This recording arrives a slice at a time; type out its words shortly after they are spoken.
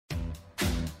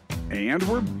And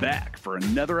we're back for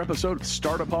another episode of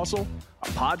Startup Hustle, a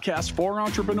podcast for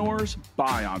entrepreneurs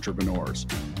by entrepreneurs.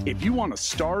 If you want to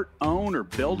start, own, or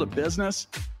build a business,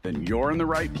 then you're in the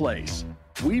right place.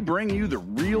 We bring you the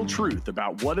real truth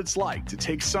about what it's like to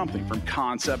take something from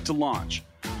concept to launch.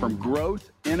 From growth,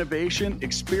 innovation,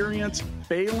 experience,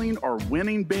 failing, or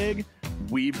winning big,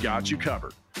 we've got you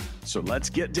covered. So let's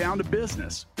get down to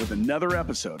business with another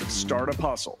episode of Startup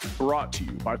Hustle, brought to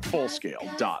you by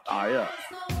Fullscale.io.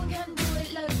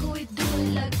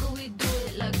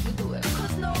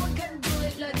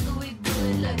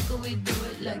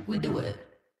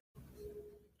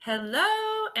 Hello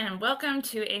and welcome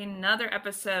to another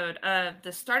episode of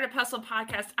the Startup Hustle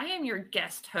podcast. I am your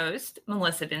guest host,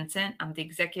 Melissa Vincent. I'm the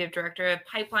executive director of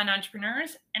Pipeline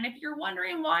Entrepreneurs. And if you're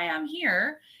wondering why I'm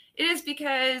here, it is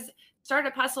because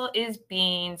Startup Hustle is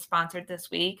being sponsored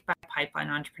this week by Pipeline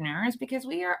Entrepreneurs because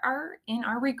we are in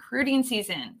our recruiting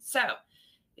season. So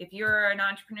if you're an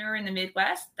entrepreneur in the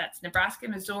Midwest, that's Nebraska,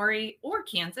 Missouri, or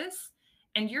Kansas,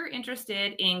 and you're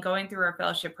interested in going through our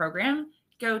fellowship program,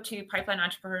 go to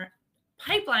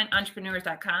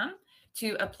pipelines.com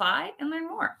to apply and learn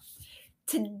more.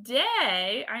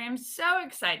 Today, I am so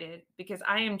excited because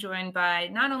I am joined by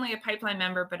not only a Pipeline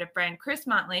member, but a friend, Chris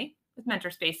Motley with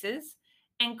Mentor Spaces.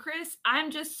 And Chris, I'm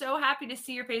just so happy to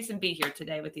see your face and be here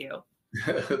today with you.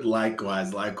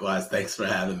 Likewise. Thanks for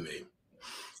having me.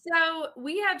 So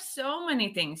we have so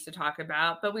many things to talk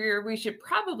about, but we should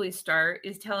probably start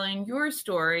is telling your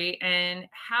story and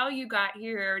how you got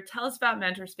here. Tell us about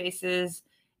Mentor Spaces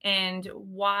and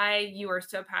why you are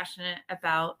so passionate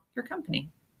about your company.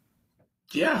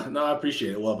 Yeah, no, I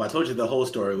appreciate it. Well, if I told you the whole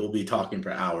story, we'll be talking for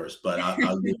hours, but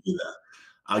I'll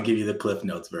give you the Cliff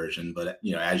Notes version. But,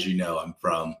 as you know, I'm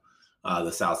from the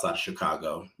South Side of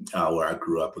Chicago, where I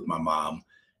grew up with my mom,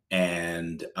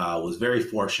 and was very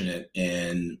fortunate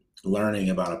in learning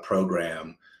about a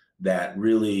program that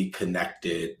really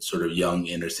connected sort of young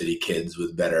inner city kids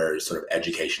with better sort of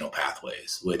educational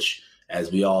pathways, which,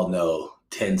 as we all know,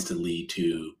 tends to lead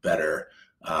to better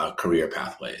career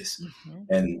pathways.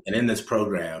 Mm-hmm. And in this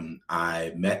program,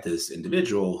 I met this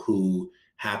individual who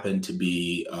happened to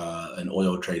be an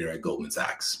oil trader at Goldman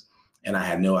Sachs. And I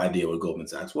had no idea what Goldman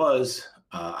Sachs was.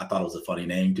 I thought it was a funny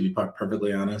name, to be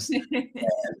perfectly honest. And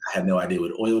I had no idea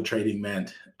what oil trading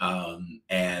meant.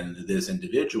 And this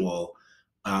individual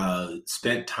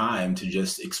spent time to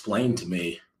just explain to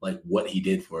me like what he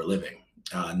did for a living.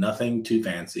 Nothing too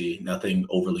fancy, nothing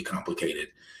overly complicated.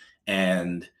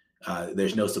 And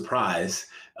there's no surprise.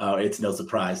 It's no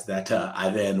surprise that I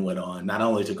then went on not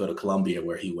only to go to Columbia,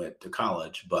 where he went to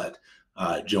college, but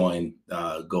joined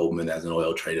Goldman as an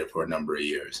oil trader for a number of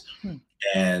years.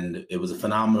 And it was a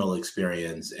phenomenal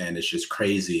experience. And it's just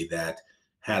crazy that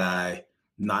had I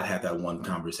not had that one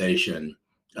conversation,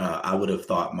 I would have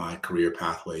thought my career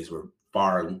pathways were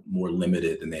far more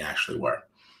limited than they actually were.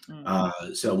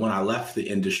 So when I left the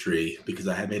industry, because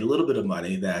I had made a little bit of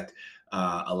money that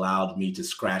allowed me to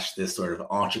scratch this sort of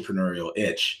entrepreneurial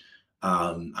itch,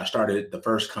 I started the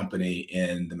first company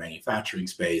in the manufacturing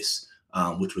space,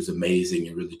 which was amazing.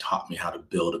 It really taught me how to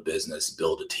build a business,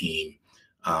 build a team,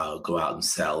 go out and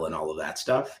sell and all of that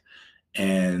stuff.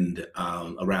 And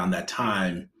around that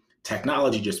time,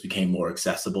 technology just became more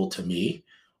accessible to me,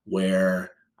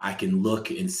 where I can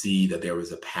look and see that there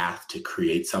was a path to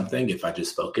create something if I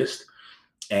just focused.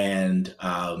 And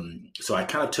so I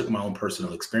kind of took my own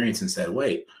personal experience and said,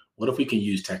 wait, what if we can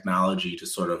use technology to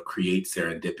sort of create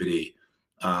serendipity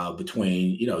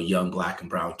between, young Black and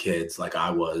brown kids like I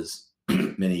was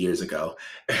many years ago,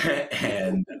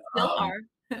 and still are.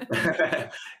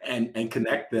 and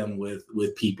connect them with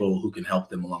people who can help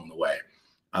them along the way.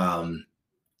 And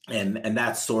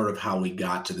that's sort of how we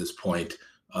got to this point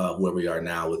where we are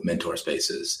now with Mentor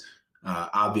Spaces.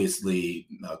 Obviously,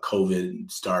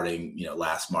 COVID starting,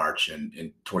 last March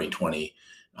in 2020,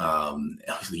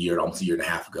 almost a year and a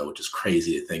half ago, which is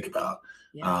crazy to think about.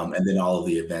 Yeah. And then all of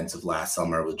the events of last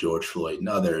summer with George Floyd and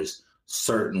others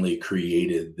certainly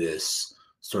created this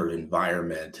sort of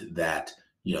environment that,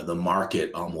 the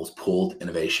market almost pulled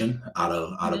innovation out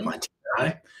of my team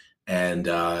and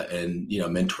I. And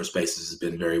Mentor Spaces has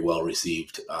been very well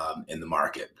received in the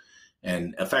market.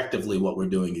 And effectively what we're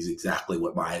doing is exactly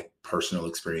what my personal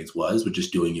experience was. We're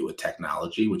just doing it with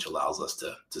technology, which allows us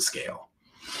to scale.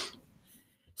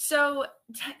 So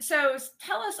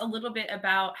tell us a little bit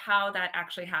about how that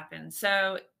actually happens.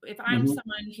 So if I'm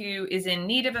someone who is in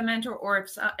need of a mentor, or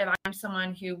if I'm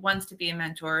someone who wants to be a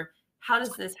mentor, how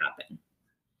does this happen?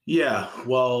 Yeah,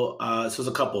 well, so there's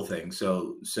a couple of things.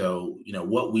 So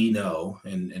what we know,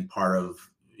 and part of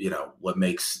what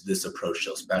makes this approach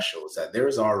so special is that there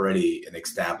is already an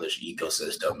established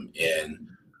ecosystem in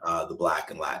the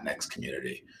Black and Latinx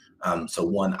community. So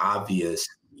one obvious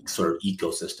sort of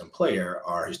ecosystem player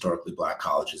are historically Black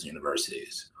colleges and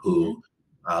universities who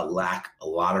lack a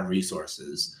lot of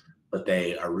resources, but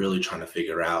they are really trying to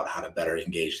figure out how to better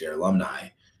engage their alumni,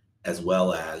 as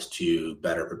well as to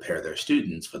better prepare their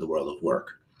students for the world of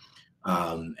work.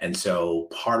 And so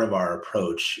part of our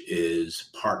approach is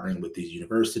partnering with these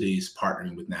universities,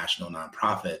 partnering with national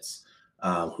nonprofits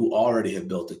who already have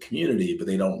built a community, but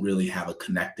they don't really have a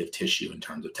connective tissue in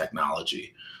terms of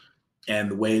technology.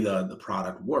 And the way the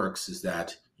product works is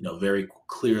that, very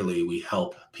clearly we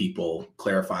help people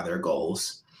clarify their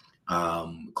goals,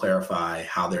 clarify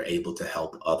how they're able to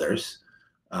help others,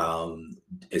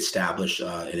 establish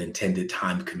an intended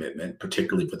time commitment,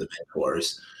 particularly for the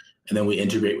mentors. And then we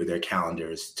integrate with their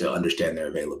calendars to understand their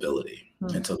availability.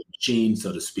 Mm-hmm. And so the machine,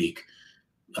 so to speak,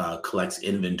 collects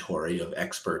inventory of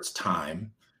experts'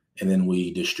 time. And then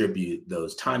we distribute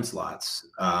those time slots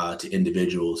to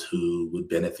individuals who would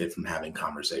benefit from having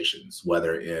conversations,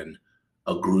 whether in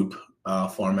a group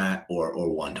format or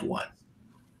one-to-one.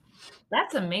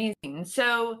 That's amazing.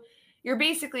 So you're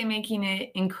basically making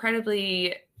it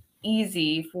incredibly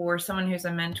easy for someone who's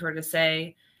a mentor to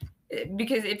say,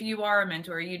 because if you are a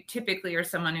mentor, you typically are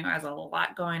someone who has a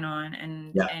lot going on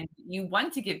and you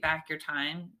want to give back your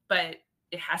time, but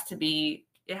it has to be,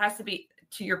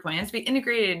 to your point, it has to be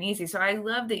integrated and easy. So I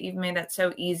love that you've made that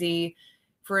so easy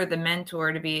for the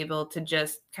mentor to be able to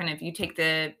just kind of, you take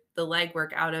the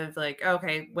legwork out of like,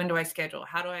 okay, when do I schedule?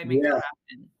 How do I make that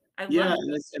happen?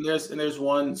 And there's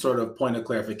one sort of point of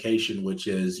clarification, which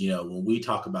is, when we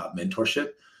talk about mentorship,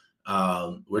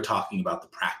 we're talking about the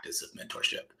practice of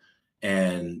mentorship.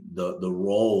 And the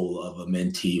role of a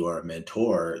mentee or a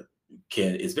mentor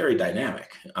is very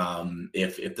dynamic.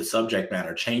 If the subject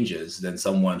matter changes, then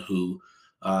someone who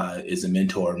is a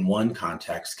mentor in one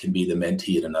context can be the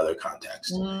mentee in another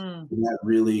context. And that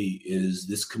really is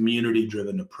this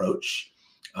community-driven approach,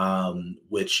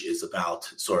 which is about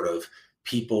sort of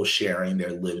people sharing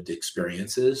their lived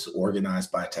experiences,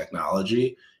 organized by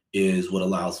technology, is what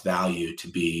allows value to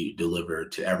be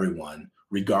delivered to everyone,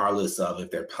 regardless of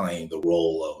if they're playing the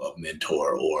role of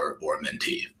mentor or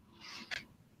mentee.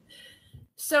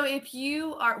 So if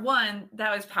you are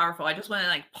that was powerful. I just want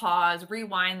to pause,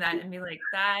 rewind that and be like,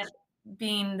 that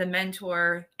being the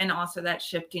mentor and also that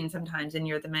shifting sometimes and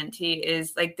you're the mentee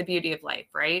is like the beauty of life,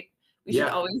 right? We should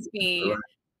always be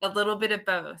a little bit of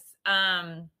both.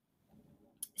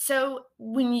 So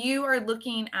when you are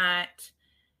looking at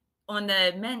on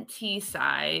the mentee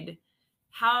side,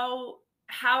 how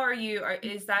are you?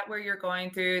 Is that where you're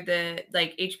going through the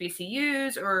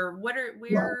HBCUs or where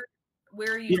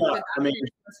are you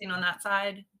focusing on that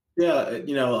side? Yeah,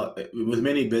 with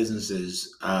many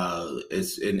businesses,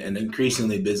 and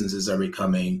increasingly businesses are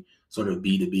becoming sort of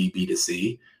B2B,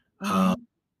 B2C.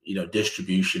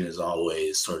 Distribution is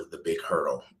always sort of the big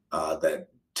hurdle that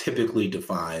typically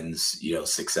defines,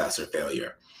 success or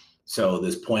failure. So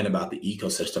this point about the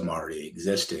ecosystem already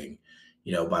existing,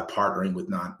 by partnering with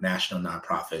national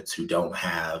nonprofits who don't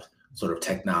have sort of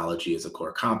technology as a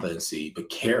core competency, but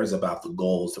cares about the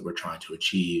goals that we're trying to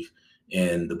achieve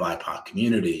in the BIPOC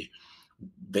community,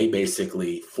 they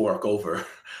basically fork over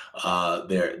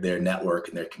their network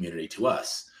and their community to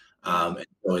us. And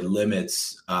so it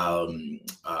limits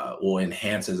or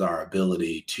enhances our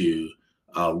ability to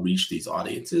reach these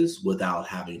audiences without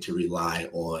having to rely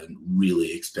on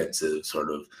really expensive sort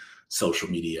of social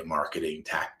media marketing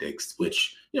tactics,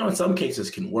 which, in some cases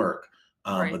can work.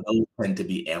 But those tend to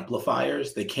be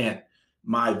amplifiers.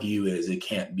 My view is it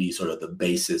can't be sort of the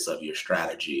basis of your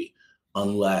strategy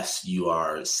unless you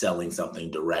are selling something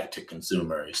direct to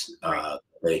consumers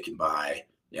they can buy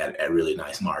at really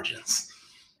nice margins.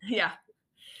 Yeah.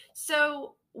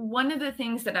 So one of the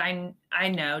things that I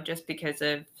know just because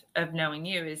of knowing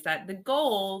you is that the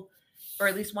goal, or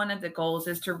at least one of the goals,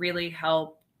 is to really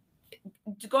help,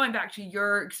 going back to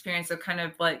your experience of kind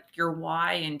of like your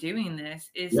why in doing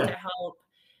this, is to help,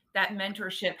 that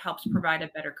mentorship helps provide a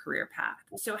better career path.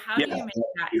 So how do you make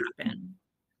that happen?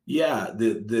 Yeah,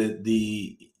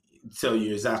 so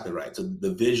you're exactly right. So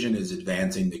the vision is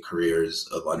advancing the careers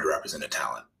of underrepresented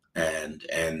talent.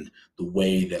 And the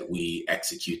way that we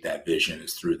execute that vision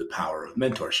is through the power of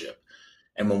mentorship.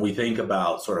 And when we think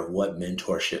about sort of what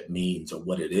mentorship means or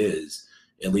what it is,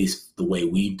 at least the way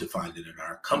we've defined it in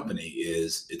our company,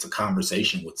 is it's a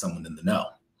conversation with someone in the know.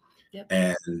 Yep.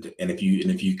 And if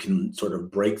you can sort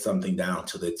of break something down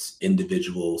to its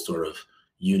individual sort of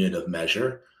unit of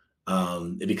measure,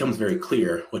 it becomes very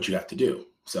clear what you have to do.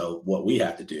 So what we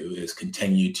have to do is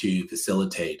continue to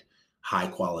facilitate high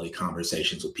quality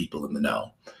conversations with people in the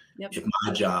know. Yep. If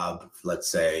my job, let's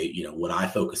say, what I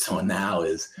focus on now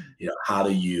is, how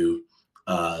do you,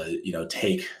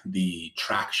 take the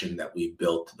traction that we've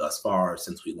built thus far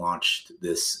since we launched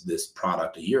this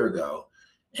product a year ago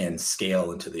and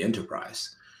scale into the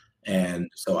enterprise. And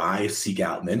so I seek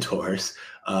out mentors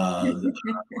who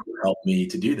help me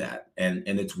to do that. And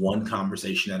it's one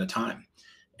conversation at a time.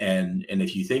 And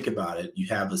if you think about it, you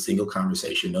have a single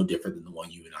conversation, no different than the one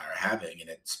you and I are having, and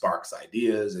it sparks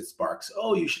ideas. It sparks,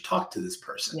 oh, you should talk to this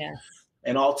person. Yes.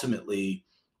 And ultimately,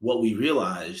 what we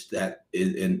realized that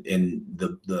in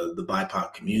the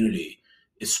BIPOC community,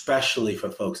 especially for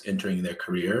folks entering their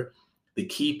career, the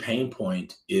key pain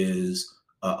point is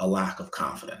a lack of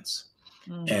confidence.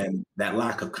 And that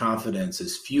lack of confidence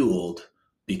is fueled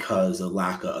because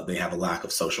they have a lack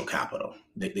of social capital.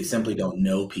 They simply don't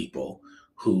know people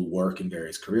who work in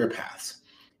various career paths.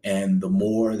 And the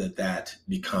more that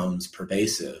becomes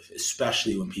pervasive,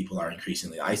 especially when people are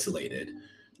increasingly isolated,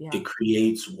 it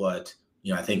creates what,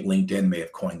 I think LinkedIn may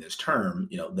have coined this term,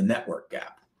 the network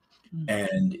gap.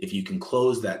 And if you can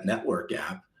close that network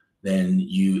gap, then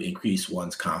you increase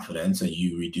one's confidence and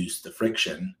you reduce the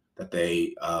friction that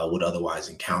they would otherwise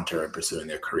encounter in pursuing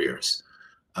their careers.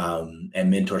 And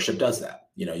mentorship does that.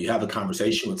 You have a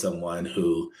conversation with someone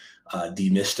who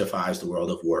demystifies the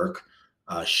world of work,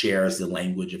 shares the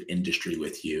language of industry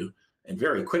with you. And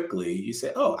very quickly you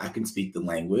say, oh, I can speak the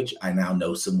language. I now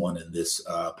know someone in this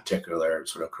particular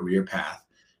sort of career path.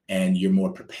 And you're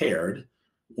more prepared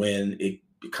when it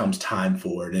becomes time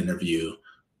for an interview,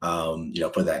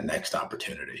 for that next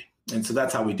opportunity. And so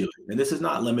that's how we do it. And this is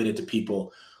not limited to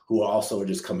people who also are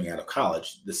just coming out of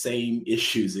college. The same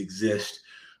issues exist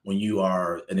when you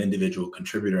are an individual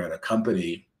contributor at a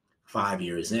company 5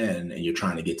 years in and you're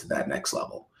trying to get to that next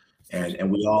level. And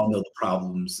we all know the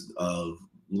problems of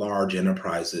large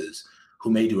enterprises who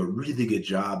may do a really good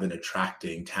job in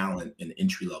attracting talent in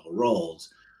entry-level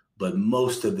roles, but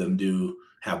most of them do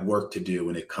have work to do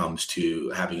when it comes to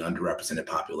having underrepresented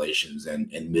populations and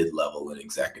mid-level and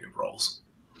executive roles.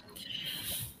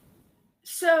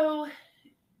 So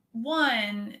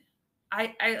one,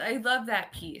 I love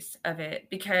that piece of it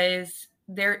because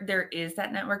there is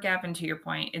that network gap. And to your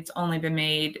point, it's only been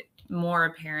made more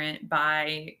apparent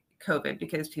by COVID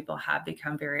because people have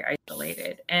become very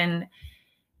isolated. And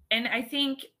I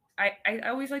think I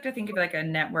always like to think of like a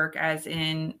network as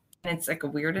in, and it's like a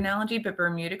weird analogy, but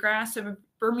Bermuda grass. So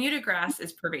Bermuda grass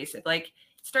is pervasive. Like it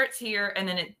starts here and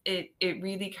then it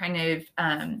really kind of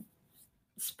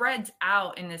spreads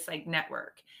out in this like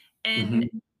network. And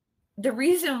the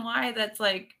reason why that's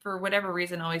like, for whatever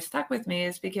reason, always stuck with me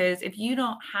is because if you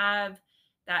don't have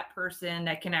that person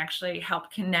that can actually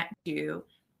help connect you,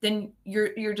 then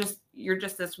you're just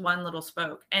this one little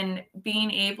spoke. And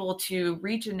being able to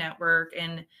reach a network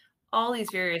and all these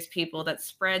various people that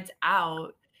spreads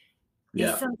out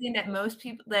is something that most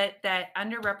people that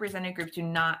underrepresented groups do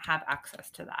not have access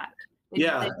to that.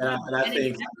 And I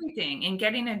think everything in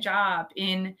getting a job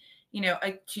in,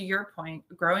 like to your point,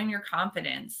 growing your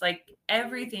confidence, like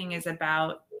everything is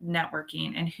about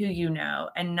networking and who you know,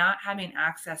 and not having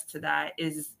access to that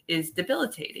is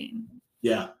debilitating.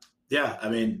 Yeah. I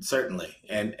mean, certainly.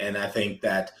 And I think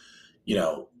that,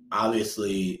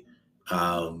 obviously,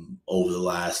 over the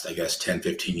last, I guess, 10,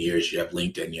 15 years, you have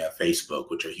LinkedIn, you have Facebook,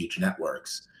 which are huge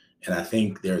networks. And I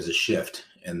think there's a shift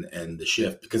and the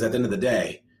shift, because at the end of the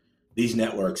day, these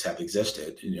networks have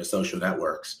existed, social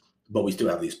networks, but we still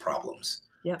have these problems.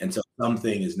 Yep. And so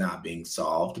something is not being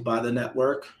solved by the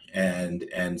network.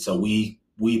 And so we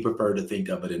prefer to think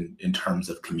of it in terms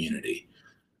of community.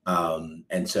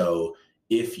 And so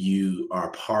if you are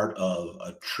part of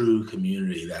a true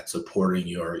community that's supporting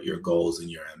your goals and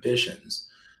your ambitions,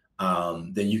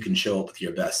 then you can show up with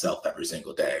your best self every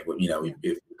single day.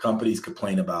 If companies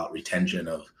complain about retention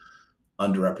of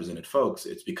underrepresented folks,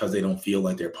 it's because they don't feel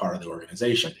like they're part of the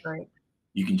organization. That's right.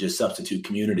 You can just substitute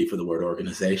community for the word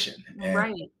organization. And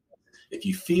right. If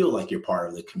you feel like you're part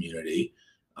of the community,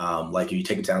 like if you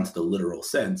take it down to the literal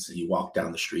sense and you walk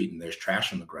down the street and there's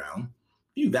trash on the ground,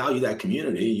 you value that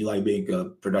community, you like being a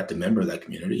productive member of that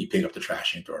community, you pick up the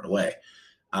trash and throw it away.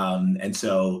 And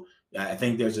so I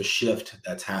think there's a shift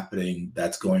that's happening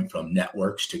that's going from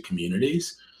networks to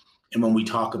communities. And when we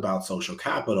talk about social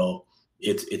capital,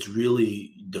 it's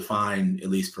really defined, at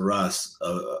least for us,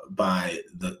 by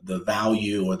the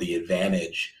value or the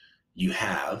advantage you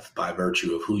have by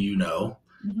virtue of who you know,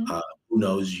 who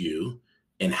knows you,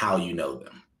 and how you know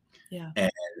them. Yeah.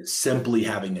 And simply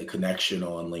having a connection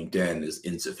on LinkedIn is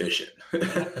insufficient.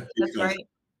 That's right.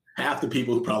 half the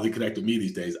people who probably connect with me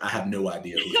these days, I have no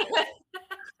idea who they are.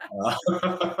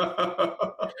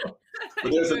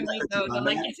 But there's a message in my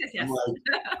mind. Yes. I'm like,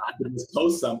 I can just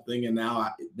post something, and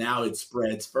now it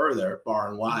spreads further, far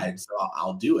and wide. So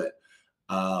I'll do it.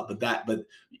 But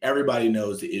everybody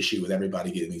knows the issue with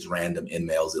everybody getting these random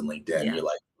emails in LinkedIn. Yeah. You're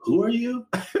like, who are you?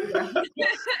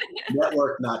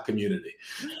 Network, not community.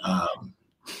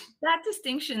 That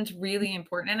distinction is really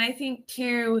important. And I think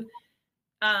too,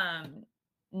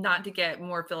 not to get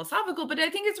more philosophical, but I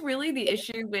think it's really the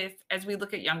issue with, as we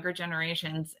look at younger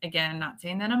generations, again, not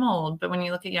saying that I'm old, but when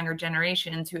you look at younger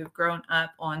generations who have grown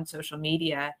up on social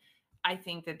media, I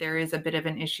think that there is a bit of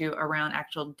an issue around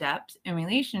actual depth in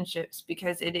relationships,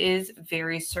 because it is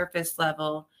very surface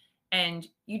level and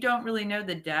you don't really know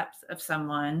the depth of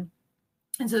someone.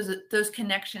 And so those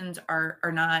connections are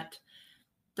not,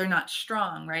 they're not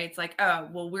strong, right? It's like, oh,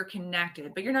 well, we're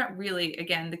connected, but you're not really,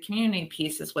 again, the community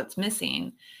piece is what's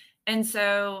missing. And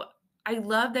so I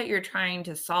love that you're trying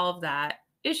to solve that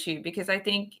issue, because I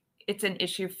think it's an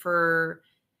issue for,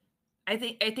 I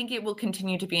think it will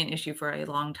continue to be an issue for a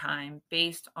long time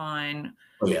based on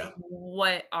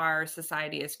what our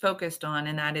society is focused on.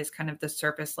 And that is kind of the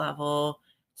surface level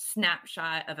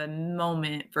snapshot of a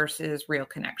moment versus real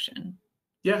connection.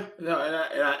 Yeah, no,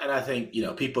 and I think,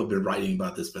 people have been writing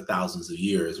about this for thousands of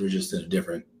years. We're just in a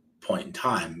different point in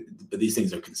time, but these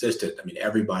things are consistent. I mean,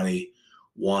 everybody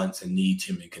wants and needs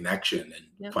human connection.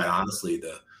 And quite honestly,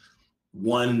 the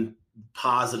one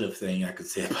positive thing I could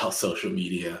say about social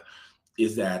media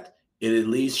is that it at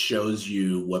least shows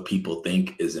you what people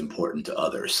think is important to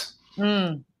others.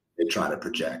 They try to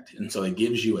project. And so it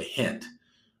gives you a hint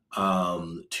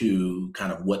to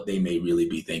kind of what they may really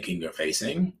be thinking or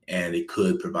facing. And it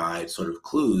could provide sort of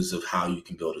clues of how you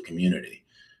can build a community.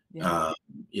 Yeah.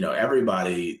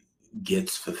 Everybody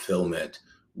gets fulfillment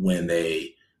when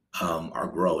they are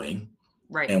growing,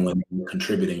 right, and when they're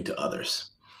contributing to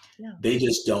others. Yeah. They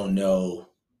just don't know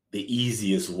the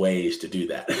easiest ways to do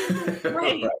that.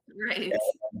 Right. Right.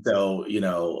 And so,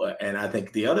 and I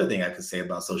think the other thing I could say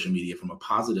about social media from a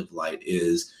positive light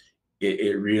is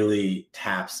it really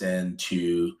taps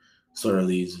into sort of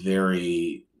these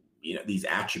very, these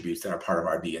attributes that are part of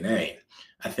our DNA.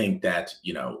 I think that,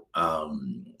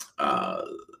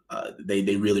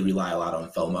 they really rely a lot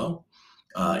on FOMO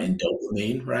and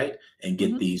dopamine, right? And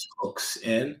get these hooks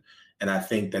in. And I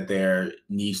think that there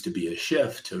needs to be a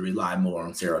shift to rely more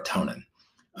on serotonin.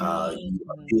 You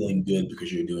are feeling good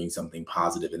because you're doing something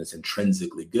positive and it's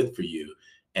intrinsically good for you.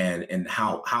 And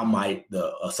how might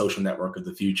a social network of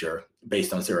the future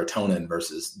based on serotonin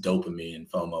versus dopamine and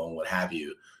FOMO and what have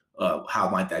you, how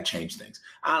might that change things?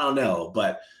 I don't know,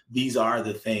 but these are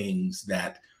the things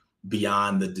that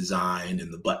beyond the design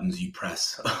and the buttons you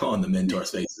press on the Mentor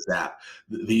Spaces app,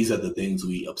 these are the things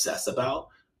we obsess about,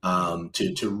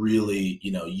 to really,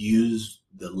 use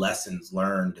the lessons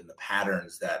learned and the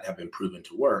patterns that have been proven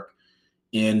to work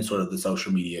in sort of the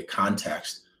social media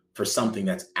context for something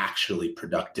that's actually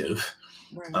productive,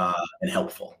 right, and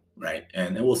helpful, right?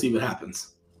 And we'll see what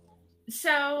happens.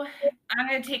 So I'm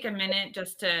going to take a minute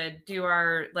just to do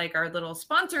our little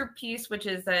sponsor piece, which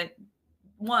is that,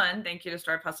 one, thank you to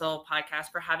Startup Hustle Podcast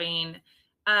for having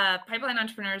Pipeline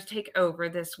Entrepreneurs take over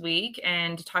this week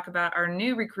and to talk about our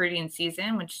new recruiting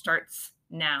season, which starts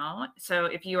now. So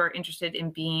if you are interested in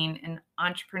being an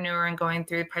entrepreneur and going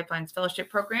through Pipeline's fellowship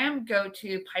program, go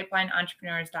to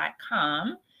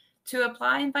pipelineentrepreneurs.com to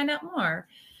apply and find out more.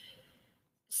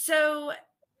 So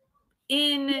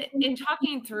in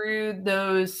talking through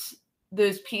those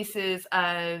pieces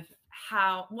of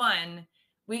how, one,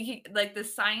 we the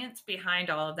science behind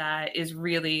all of that is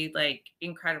really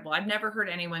incredible. I've never heard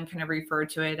anyone kind of refer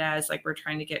to it as we're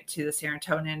trying to get to the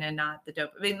serotonin and not the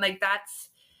dopamine.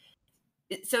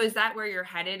 So is that where you're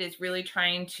headed, is really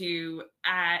trying to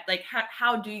add,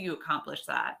 how do you accomplish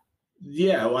that?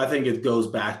 Yeah, well, I think it goes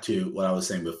back to what I was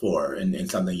saying before and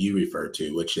something you referred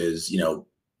to, which is,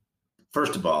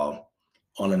 first of all,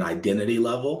 on an identity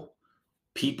level,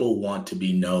 people want to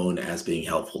be known as being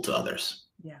helpful to others.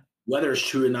 Yeah. Whether it's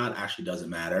true or not actually doesn't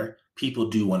matter. People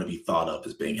do want to be thought of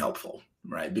as being helpful,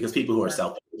 right? Because people who are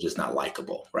selfish are just not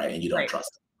likable, right? And you don't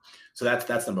trust them. So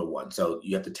that's number one. So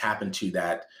you have to tap into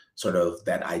that sort of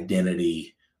that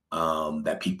identity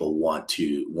that people want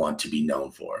to be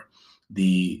known for.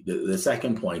 The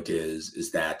second point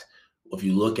is that if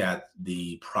you look at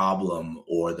the problem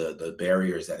or the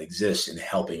barriers that exist in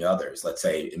helping others, let's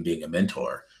say in being a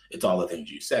mentor, it's all the things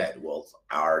you said. Well,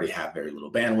 I already have very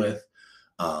little bandwidth.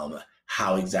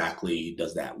 How exactly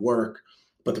does that work?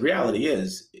 But the reality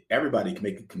is everybody can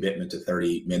make a commitment to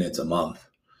 30 minutes a month.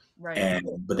 Right.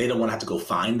 But they don't want to have to go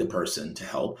find the person to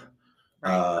help.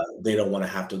 They don't want to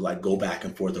have to like go back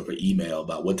and forth over email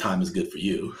about what time is good for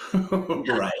you,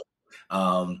 right?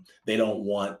 They don't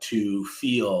want to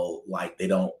feel like they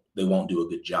won't do a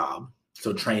good job.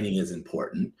 So training is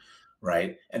important,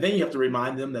 right? And then you have to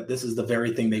remind them that this is the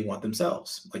very thing they want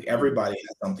themselves. Like everybody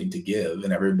has something to give,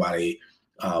 and everybody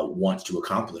wants to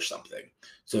accomplish something.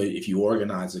 So if you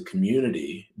organize a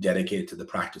community dedicated to the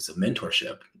practice of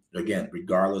mentorship, again,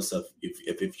 regardless of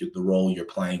if the role you're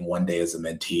playing one day as a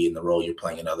mentee and the role you're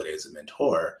playing another day as a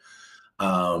mentor,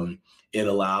 it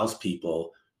allows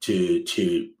people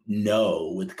to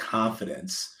know with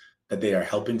confidence that they are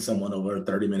helping someone over a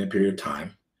 30-minute period of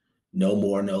time, no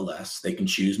more, no less. They can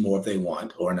choose more if they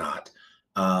want or not.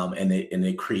 And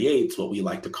it creates what we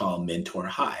like to call mentor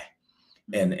high.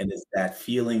 And it's that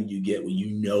feeling you get when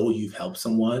you know you've helped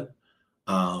someone.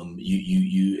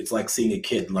 It's like seeing a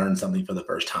kid learn something for the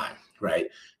first time, right?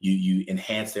 You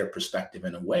enhance their perspective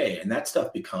in a way, and that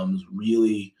stuff becomes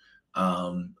really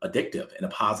addictive in a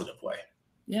positive way.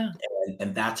 Yeah.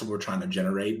 And that's what we're trying to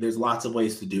generate. There's lots of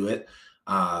ways to do it.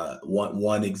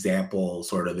 One example,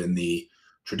 sort of in the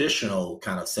traditional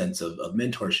kind of sense of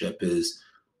mentorship, is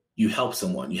you help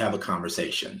someone, you have a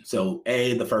conversation. So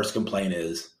the first complaint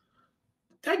is,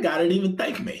 that guy didn't even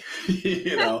thank me,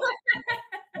 you know?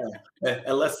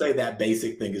 And let's say that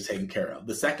basic thing is taken care of.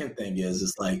 The second thing is,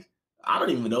 it's like, I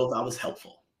don't even know if I was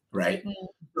helpful, right? Mm-hmm.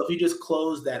 So if you just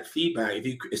close that feedback, if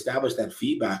you establish that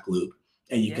feedback loop,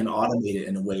 and you can automate it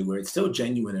in a way where it's still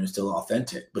genuine and it's still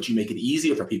authentic, but you make it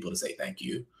easier for people to say thank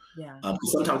you. Yeah.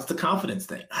 Sometimes it's a confidence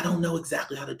thing. I don't know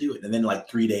exactly how to do it. And then like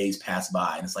 3 days pass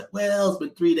by and it's like, well, it's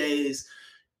been 3 days.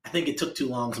 I think it took too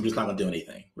long, so I'm just not going to do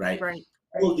anything, right? Right.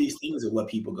 All of these things are what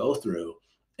people go through.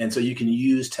 And so you can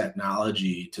use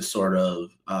technology to sort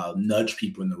of nudge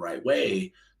people in the right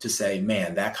way to say,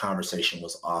 man, that conversation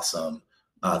was awesome.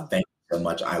 Thank you so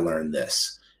much. I learned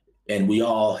this. And we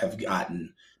all have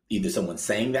gotten either someone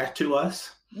saying that to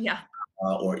us,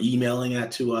 or emailing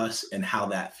that to us, and how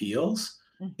that feels.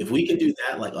 Mm-hmm. If we can do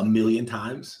that like 1 million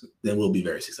times, then we'll be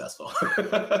very successful.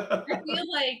 I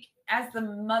feel like as the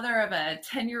mother of a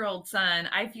 10-year-old son,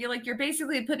 I feel like you're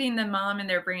basically putting the mom in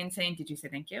their brain saying, did you say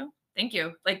thank you? Thank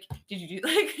you. Like, did you do,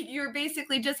 like, you're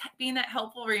basically just being that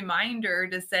helpful reminder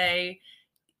to say,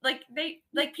 like,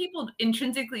 people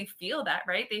intrinsically feel that,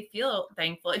 right? They feel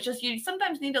thankful. It's just, you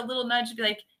sometimes need a little nudge to be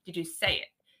like, did you say it?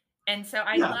 And so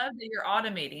I love that you're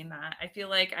automating that. I feel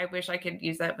like I wish I could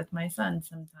use that with my son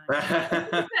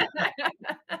sometime.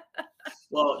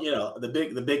 Well, you know, the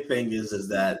big thing is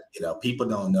that, you know, people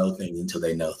don't know things until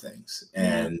they know things.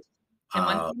 And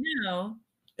once you know.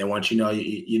 And once you know,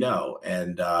 you know.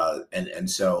 And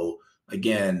so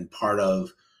again, part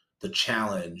of the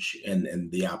challenge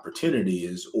and the opportunity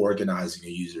is organizing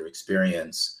a user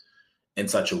experience in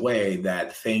such a way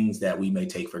that things that we may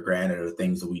take for granted, or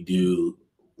things that we do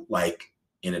like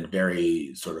in a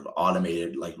very sort of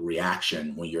automated like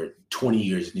reaction, when you're 20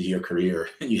 years into your career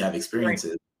and you have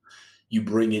experiences, you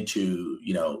bring it to,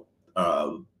 you know,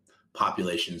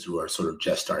 populations who are sort of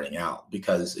just starting out.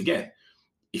 Because again,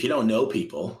 if you don't know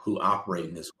people who operate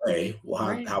in this way,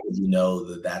 well, how would you know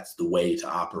that that's the way to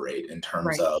operate in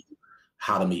terms of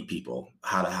how to meet people,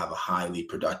 how to have a highly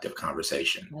productive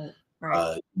conversation? You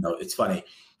know, it's funny.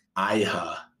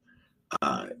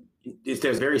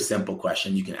 There's a very simple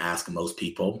question you can ask most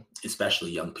people,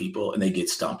 especially young people, and they get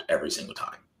stumped every single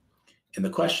time. And the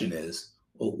question is,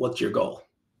 well, what's your goal?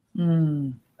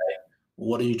 Right?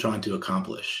 What are you trying to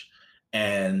accomplish?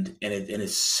 And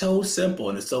it's so simple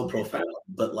and it's so profound,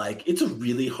 but like, it's a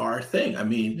really hard thing. I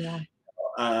mean,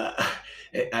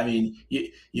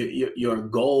 your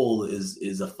goal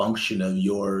is a function of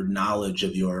your knowledge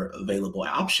of your available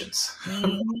options.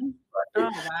 Mm-hmm. Oh,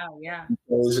 wow. Yeah.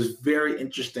 There's this very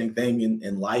interesting thing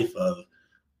in life of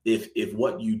if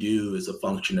what you do is a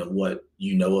function of what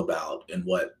you know about and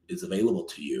what is available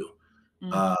to you,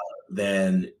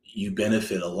 then you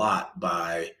benefit a lot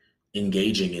by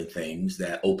engaging in things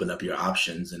that open up your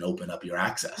options and open up your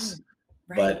access.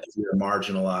 But if you're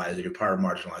marginalized, if you're part of a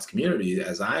marginalized community,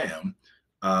 as I am,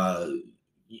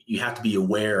 you have to be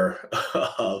aware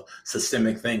of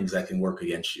systemic things that can work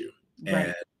against you.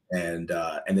 And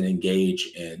then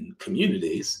engage in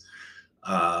communities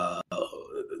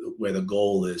where the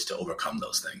goal is to overcome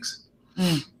those things.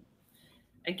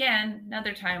 Again,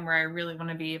 another time where I really want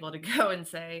to be able to go and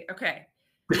say, okay,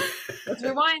 let's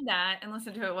rewind that and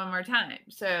listen to it one more time.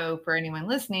 So for anyone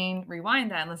listening,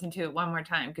 rewind that and listen to it one more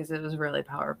time, because it was really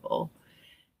powerful.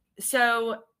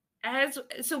 So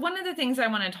one of the things I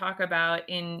want to talk about,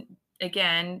 in,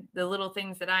 again, the little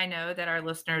things that I know that our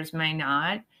listeners may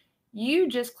not, you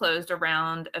just closed a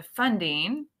round of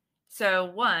funding So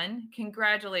one,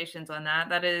 congratulations on that.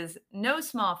 That is no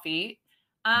small feat.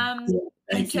 And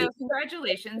Thank so you.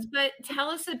 congratulations, but tell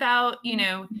us about,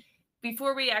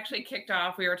 before we actually kicked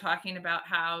off, we were talking about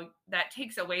how that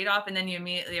takes a weight off, and then you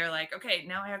immediately are like, okay,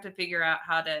 now I have to figure out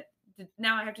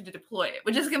now I have to deploy it,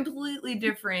 which is a completely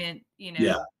different,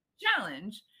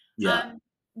 challenge. Yeah.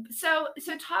 So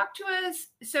talk to us.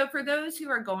 So for those who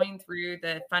are going through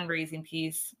the fundraising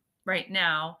piece right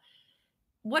now,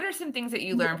 what are some things that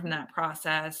you learned from that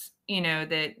process,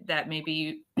 that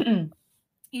maybe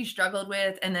you struggled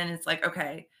with, and then it's like,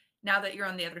 okay, now that you're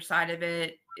on the other side of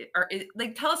it,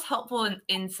 tell us helpful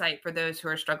insight for those who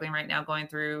are struggling right now going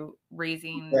through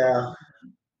raising.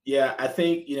 Yeah, I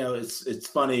think, it's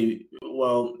funny.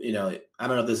 Well, I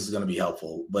don't know if this is going to be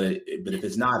helpful, but if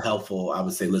it's not helpful, I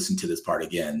would say listen to this part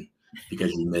again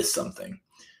because you missed something.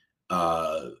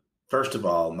 First of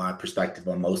all, my perspective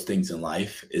on most things in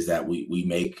life is that we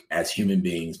make, as human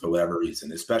beings, for whatever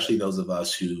reason, especially those of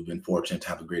us who've been fortunate to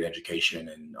have a great education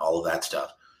and all of that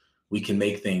stuff, we can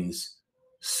make things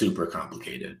super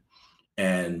complicated.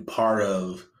 And part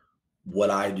of what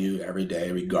I do every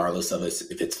day, regardless of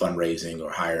if it's fundraising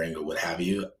or hiring or what have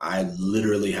you, I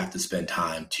literally have to spend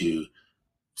time to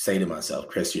say to myself,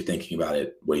 Chris, you're thinking about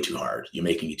it way too hard. You're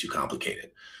making it too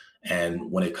complicated. And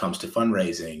when it comes to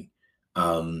fundraising,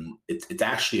 it's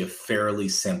actually a fairly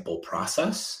simple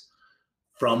process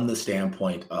from the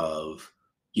standpoint of,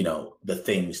 the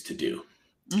things to do.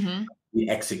 Mm-hmm. The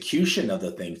execution of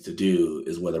the things to do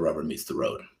is where the rubber meets the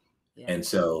road. Yeah. And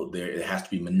so it has to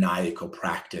be maniacal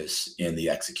practice in the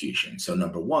execution. So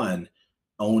number one,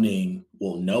 knowing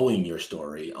your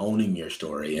story,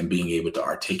 and being able to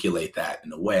articulate that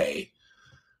in a way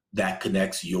that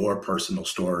connects your personal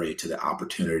story to the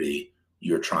opportunity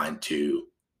you're trying to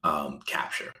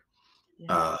capture.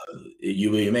 Yeah.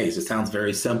 You'll be amazed. It sounds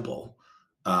very simple,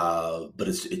 but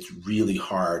it's really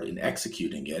hard in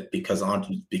executing it because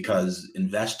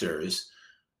investors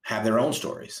have their own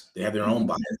stories. They have their own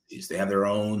biases. They have their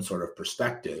own sort of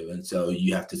perspective. And so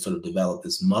you have to sort of develop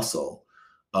this muscle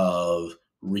of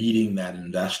reading that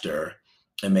investor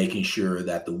and making sure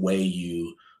that the way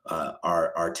you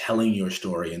are telling your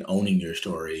story and owning your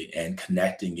story and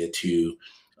connecting it to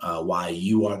why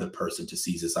you are the person to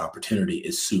seize this opportunity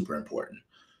is super important.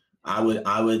 I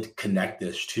would connect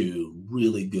this to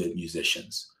really good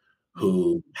musicians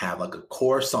who have like a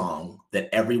core song that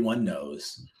everyone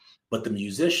knows, but the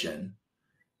musician,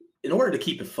 in order to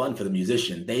keep it fun for the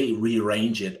musician, they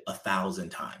rearrange it 1,000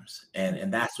 times.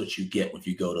 And that's what you get when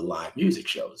you go to live music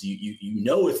shows. You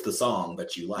know it's the song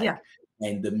that you like. Yeah.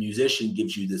 And the musician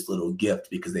gives you this little gift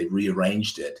because they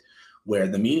rearranged it where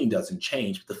the meaning doesn't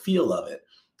change, but the feel of it,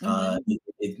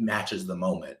 it matches the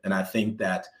moment. And I think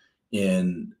that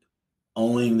in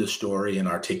owning the story and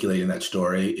articulating that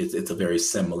story, it's a very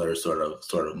similar sort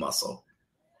of muscle.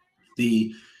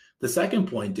 The second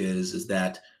point is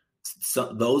that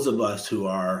those of us who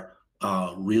are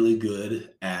really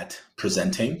good at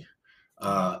presenting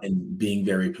and being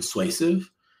very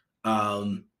persuasive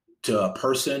to a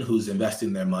person who's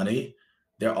investing their money,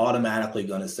 they're automatically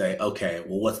going to say, okay,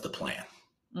 well, what's the plan?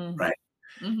 Right?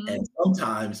 Mm-hmm. And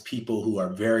sometimes people who are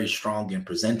very strong in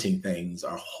presenting things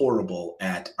are horrible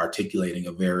at articulating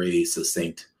a very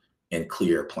succinct and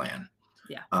clear plan,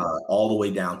 all the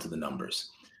way down to the numbers.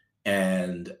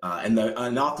 And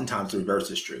oftentimes the reverse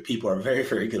is true. People are very,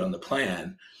 very good on the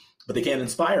plan, but they can't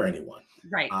inspire anyone.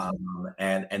 Right.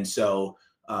 And so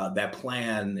that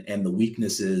plan and the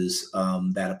weaknesses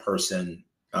that a person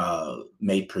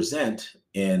may present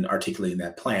in articulating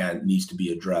that plan needs to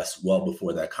be addressed well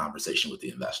before that conversation with the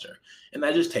investor. And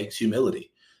that just takes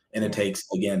humility. And it takes,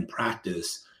 again,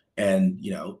 practice and,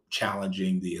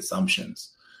 challenging the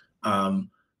assumptions.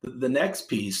 The next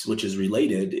piece, which is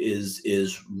related,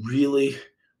 is really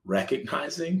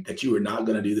recognizing that you are not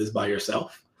going to do this by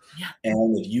yourself. Yeah.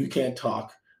 And if you can't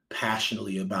talk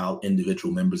passionately about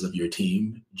individual members of your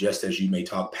team, just as you may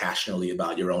talk passionately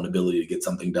about your own ability to get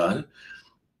something done,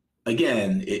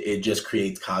 again, it just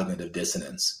creates cognitive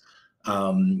dissonance.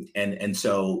 And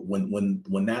so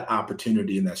when that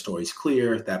opportunity and that story is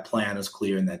clear, that plan is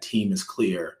clear, and that team is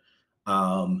clear,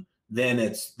 then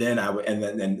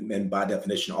by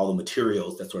definition, all the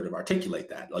materials that sort of articulate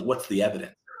that, like what's the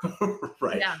evidence,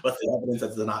 right? Yeah. What's the evidence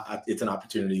that it's an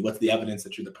opportunity? What's the evidence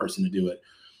that you're the person to do it?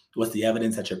 What's the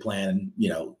evidence that your plan,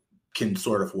 can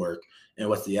sort of work? And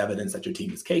what's the evidence that your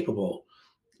team is capable?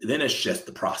 Then it's just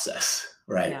the process,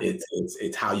 right? Yeah.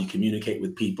 It's how you communicate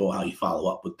with people, how you follow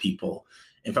up with people.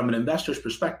 And from an investor's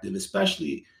perspective,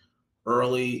 especially for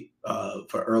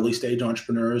early stage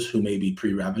entrepreneurs who may be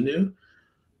pre-revenue,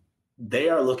 they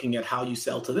are looking at how you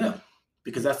sell to them.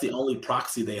 because that's the only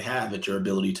proxy they have at your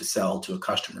ability to sell to a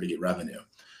customer to get revenue.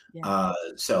 Yeah.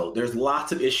 So there's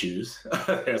lots of issues,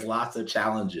 there's lots of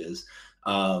challenges,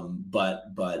 but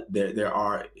there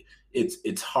are.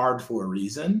 It's hard for a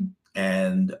reason,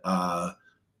 and I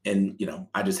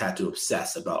just had to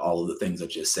obsess about all of the things I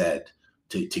just said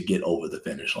to get over the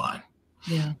finish line.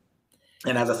 Yeah.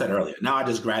 And as I said earlier, now I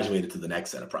just graduated to the next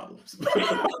set of problems.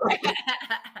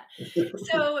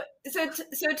 So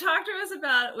talk to us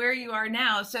about where you are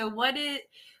now. So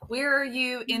where are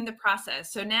you in the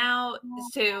process? So now,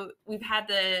 we've had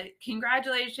the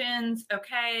congratulations.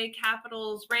 Okay.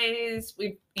 Capital's raised.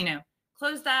 We've,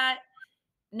 closed that.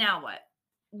 Now what?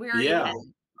 Where are you headed?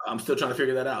 I'm still trying to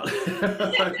figure that out.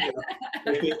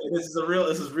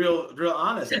 This is real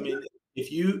honest. I mean,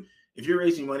 if you're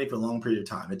raising money for a long period of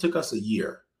time, it took us a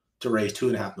year to raise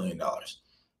 $2.5 million.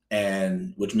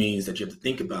 And which means that you have to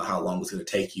think about how long it's going to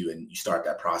take you, and you start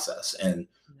that process. And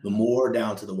the more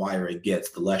down to the wire it gets,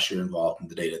 the less you're involved in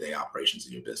the day-to-day operations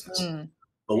of your business.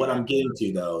 But what I'm getting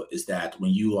to, though, is that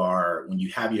when you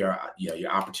have your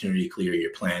opportunity clear,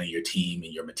 your plan and your team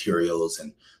and your materials,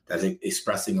 and that's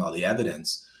expressing all the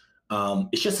evidence,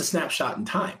 it's just a snapshot in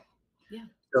time. Yeah.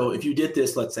 So if you did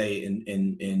this, let's say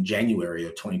in January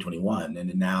of 2021,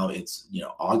 and now it's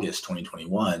August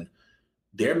 2021,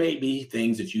 there may be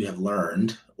things that you have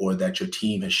learned or that your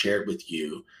team has shared with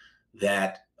you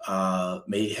that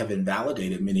may have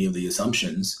invalidated many of the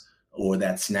assumptions or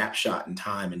that snapshot in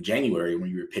time in January when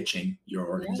you were pitching your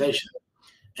organization.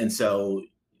 Yeah. And so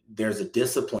there's a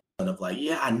discipline of like,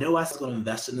 I know I was going to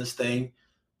invest in this thing,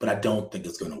 but I don't think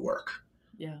it's going to work.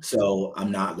 Yeah. So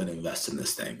I'm not going to invest in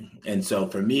this thing. And so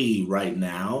for me right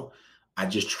now, I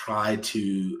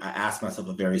ask myself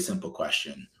a very simple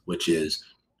question, which is,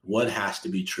 what has to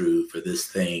be true for this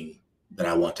thing that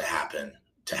I want to happen?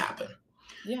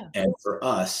 Yeah. And for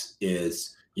us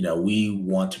is, we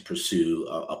want to pursue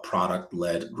a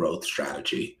product-led growth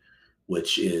strategy,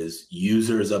 which is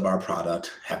users of our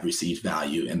product have received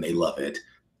value and they love it.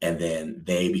 And then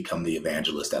they become the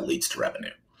evangelist that leads to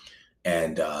revenue.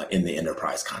 And in the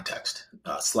enterprise context,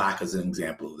 Slack is an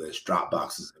example of this.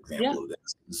 Dropbox is an example of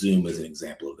this. Zoom is an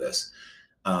example of this.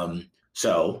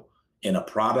 So in a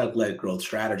product-led growth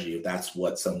strategy, if that's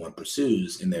what someone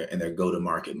pursues in their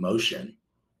go-to-market motion,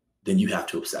 then you have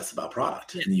to obsess about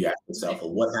product. And you ask yourself,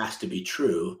 well, what has to be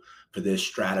true for this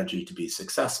strategy to be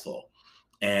successful?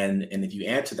 And if you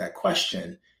answer that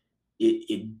question,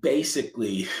 it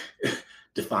basically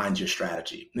defines your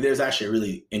strategy. And there's actually a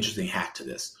really interesting hack to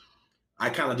this. I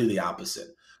kind of do the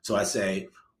opposite. So I say,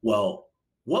 well,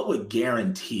 what would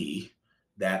guarantee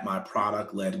that my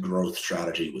product-led growth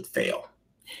strategy would fail?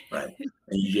 Right. And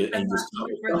you just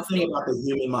something about the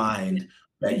human mind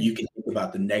that you can think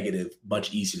about the negative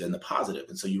much easier than the positive.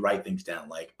 And so you write things down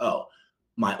like, oh,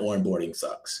 my onboarding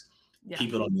sucks. Yeah.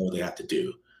 People don't know what they have to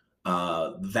do.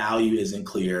 Value isn't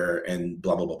clear and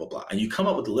blah, blah, blah, blah, blah. And you come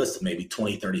up with a list of maybe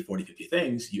 20, 30, 40, 50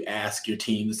 things. You ask your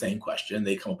team the same question.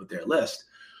 They come up with their list.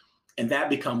 And that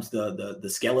becomes the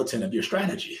skeleton of your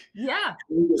strategy. Yeah.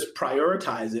 You just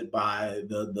prioritize it by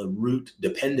the root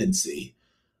dependency.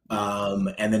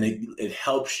 And then it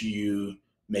helps you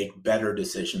make better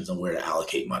decisions on where to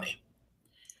allocate money.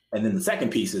 And then the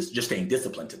second piece is just staying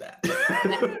disciplined to that.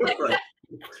 Right.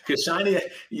 Because Shiny,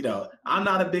 I'm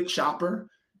not a big shopper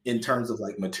in terms of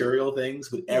like material things,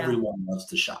 but everyone loves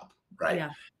to shop, right?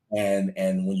 Yeah.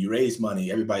 And when you raise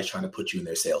money, everybody's trying to put you in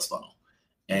their sales funnel.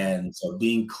 And so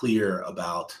being clear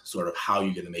about sort of how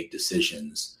you're going to make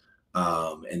decisions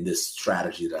and this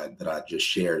strategy that I just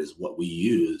shared is what we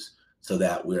use so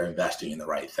that we're investing in the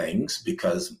right things,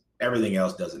 because everything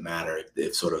else doesn't matter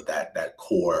if sort of that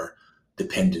core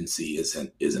dependency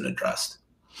isn't addressed.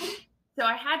 So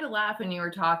I had to laugh when you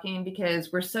were talking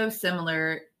because we're so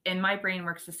similar, and my brain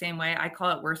works the same way. I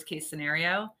call it worst case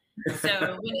scenario.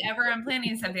 So whenever I'm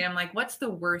planning something, I'm like, what's the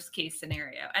worst case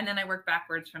smenario? And then I work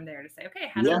backwards from there to say,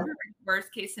 okay, how do I prevent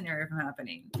worst case scenario from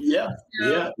happening? Yeah,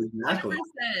 so exactly.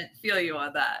 100% feel you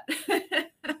on that.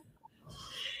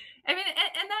 I mean,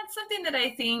 and that's something that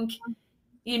I think,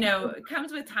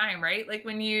 comes with time, right? Like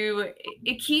when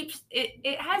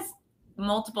it has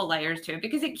multiple layers to it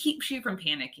because it keeps you from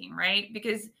panicking, right?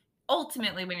 Because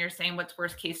ultimately when you're saying what's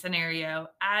worst case scenario,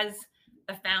 as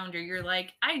a founder, you're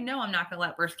like, I know I'm not going to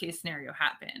let worst case scenario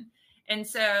happen. And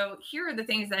so here are the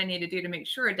things that I need to do to make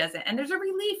sure it doesn't. And there's a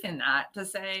relief in that to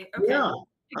say, okay,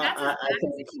 that's as bad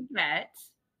as it can get.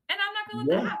 And I'm not going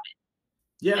to let that happen.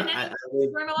 Yeah. And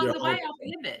then run along the way,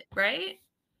 I'll pivot, right?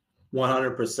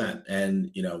 100%.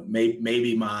 And,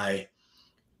 maybe my,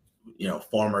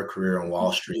 former career on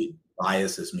Wall Street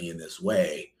biases me in this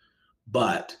way,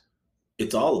 but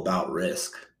it's all about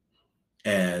risk.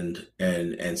 And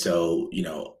so,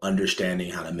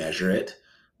 understanding how to measure it,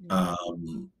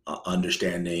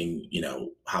 understanding,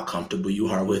 how comfortable you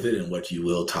are with it and what you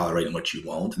will tolerate and what you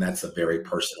won't. And that's a very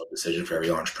personal decision for every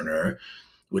entrepreneur,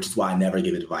 which is why I never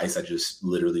give advice. I just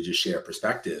literally just share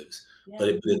perspectives, but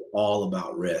it's all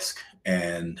about risk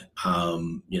and,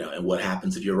 and what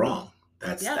happens if you're wrong.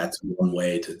 That's one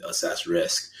way to assess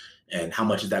risk. And how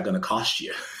much is that going to cost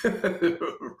you?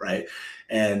 Right.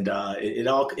 And it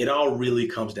all really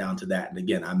comes down to that. And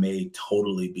again, I may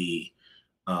totally be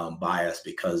biased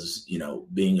because,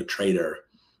 being a trader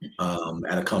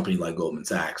at a company like Goldman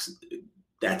Sachs,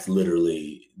 that's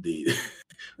literally the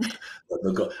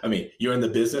I mean, you're in the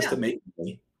business to make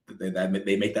money.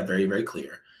 They make that very, very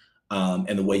clear.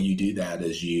 And the way you do that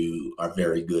is you are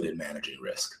very good at managing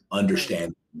risk,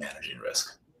 understanding managing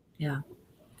risk. Yeah.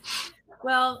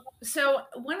 Well, so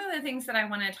one of the things that I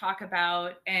want to talk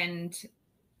about and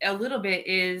a little bit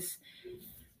is,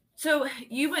 so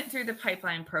you went through the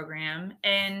pipeline program,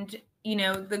 and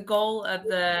the goal of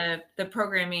the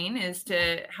programming is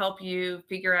to help you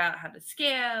figure out how to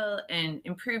scale and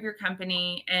improve your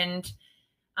company. And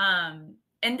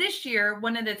this year,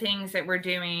 one of the things that we're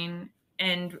doing,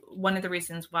 and one of the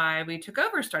reasons why we took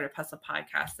over Startup Hustle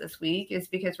podcast this week, is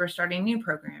because we're starting new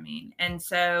programming. And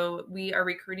so we are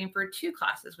recruiting for 2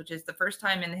 classes, which is the first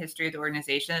time in the history of the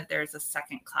organization that there's a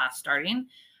second class starting.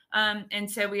 And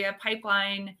so we have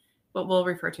pipeline, what we'll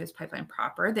refer to as pipeline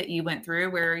proper, that you went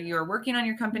through, where you are working on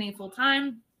your company full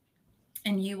time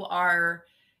and you are,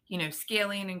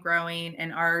 scaling and growing.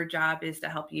 And our job is to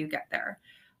help you get there.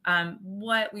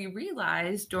 What we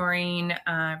realized during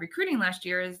recruiting last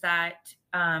year is that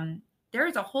there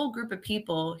is a whole group of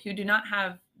people who do not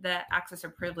have the access or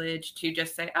privilege to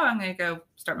just say, oh, I'm going to go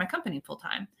start my company full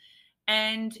time.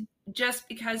 And just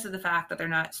because of the fact that they're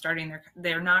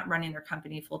not running their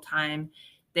company full time,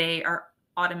 they are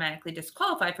automatically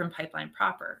disqualified from pipeline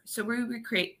proper. So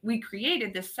we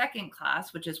created this second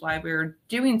class, which is why we're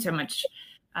doing so much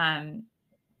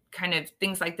kind of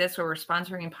things like this, where we're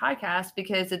sponsoring podcasts,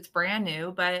 because it's brand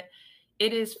new, but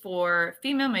it is for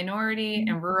female, minority,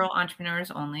 and rural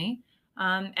entrepreneurs only.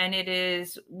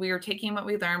 And we're taking what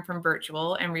we learned from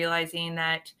virtual and realizing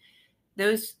that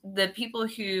the people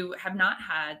who have not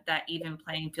had that even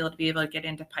playing field to be able to get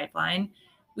into pipeline,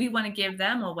 we want to give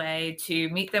them a way to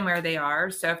meet them where they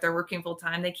are. So if they're working full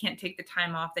time, they can't take the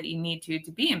time off that you need to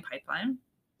be in pipeline.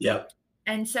 Yep.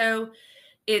 And so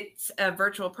it's a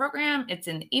virtual program. It's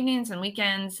in the evenings and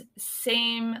weekends,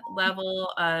 same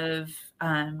level of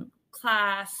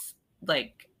class,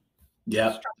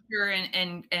 structure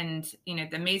and the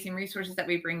amazing resources that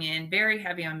we bring in, very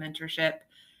heavy on mentorship.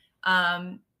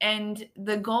 And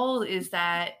the goal is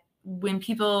that when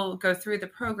people go through the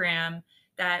program,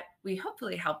 that we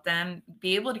hopefully help them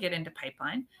be able to get into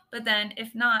pipeline, but then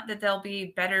if not, that they'll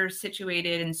be better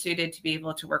situated and suited to be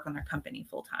able to work on their company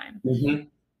full time. Mm-hmm.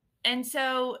 And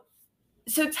so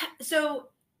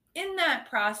in that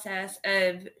process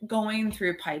of going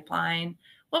through pipeline,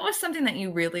 what was something that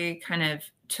you really kind of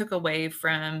took away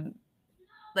from,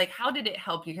 how did it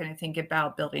help you kind of think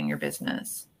about building your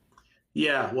business?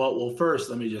 Yeah, well, first,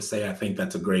 let me just say, I think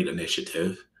that's a great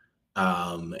initiative.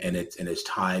 And it's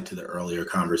tied to the earlier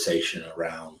conversation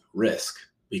around risk,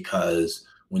 because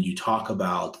when you talk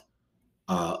about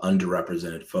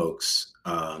underrepresented folks,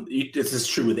 this is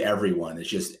true with everyone. It's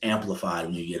just amplified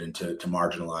when you get into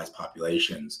marginalized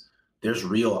populations. There's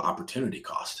real opportunity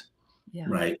cost,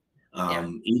 right?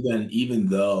 Even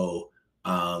though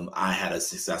I had a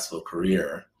successful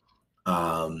career,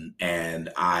 and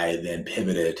I then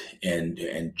pivoted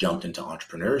and jumped into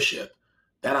entrepreneurship,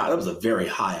 that was a very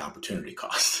high opportunity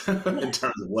cost in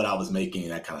terms of what I was making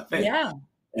and that kind of thing. Yeah.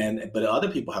 But other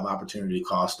people have opportunity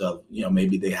cost of,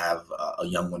 maybe they have a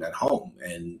young one at home,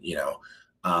 and,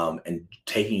 and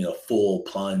taking a full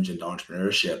plunge into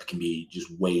entrepreneurship can be just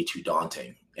way too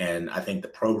daunting. And I think the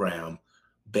program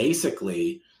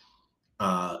basically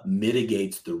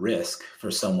mitigates the risk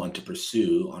for someone to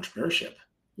pursue entrepreneurship.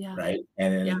 Yeah. Right.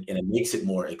 And it makes it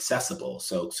more accessible.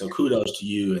 So kudos to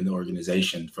you and the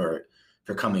organization for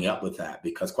coming up with that,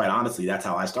 because quite honestly, that's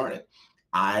how I started.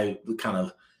 I kind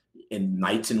of, in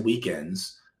nights and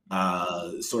weekends,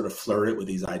 sort of flirted with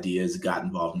these ideas, got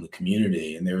involved in the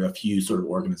community, and there were a few sort of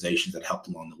organizations that helped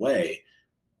along the way.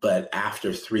 But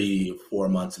after 3 or 4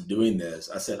 months of doing this,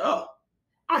 I said, oh,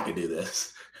 I could do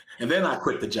this. And then I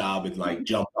quit the job and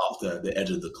jumped off the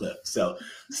edge of the cliff. So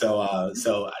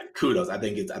kudos. I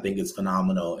think it's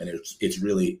phenomenal, and it's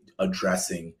really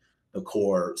addressing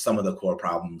some of the core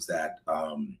problems that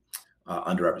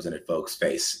underrepresented folks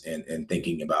face in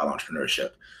thinking about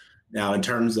entrepreneurship. Now, in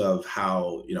terms of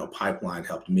how, Pipeline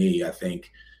helped me, I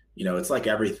think, it's like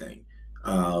everything.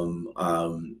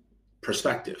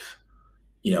 Perspective,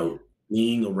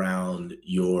 being around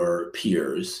your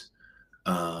peers,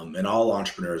 and all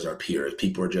entrepreneurs are peers.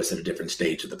 People are just at a different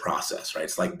stage of the process, right?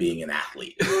 It's like being an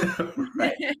athlete,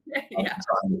 right? Yeah.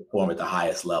 Trying to perform at the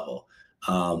highest level.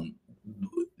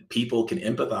 People can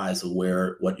empathize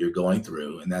with what you're going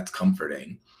through, and that's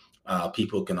comforting.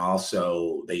 People can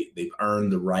also, they've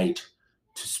earned the right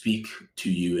to speak to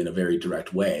you in a very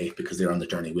direct way because they're on the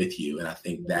journey with you. And I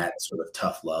think that sort of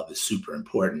tough love is super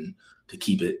important to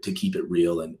keep it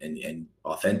real and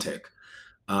authentic.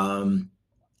 And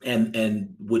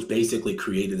which basically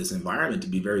created this environment to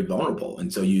be very vulnerable.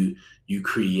 And so you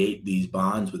create these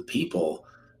bonds with people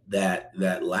that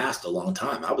last a long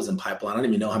time. I was in Pipeline. I don't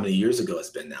even know how many years ago it's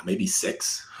been now, maybe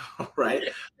 6, right?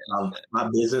 My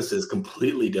business is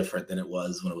completely different than it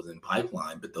was when it was in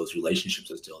Pipeline, but those relationships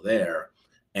are still there.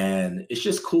 And it's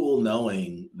just cool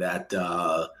knowing that,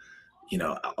 all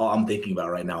I'm thinking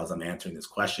about right now as I'm answering this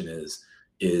question is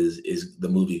the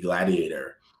movie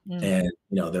Gladiator. And,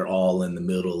 they're all in the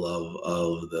middle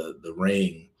of the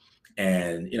ring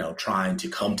and, trying to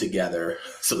come together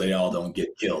so they all don't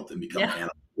get killed and become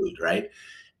animal food, right?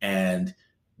 And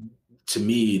to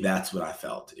me, that's what I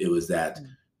felt. It was that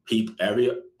every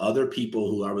other people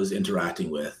who I was interacting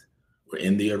with were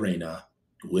in the arena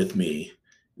with me.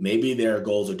 Maybe their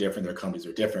goals are different, their companies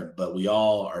are different, but we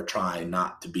all are trying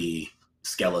not to be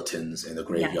skeletons in the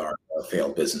graveyard of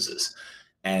failed businesses.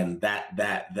 And that's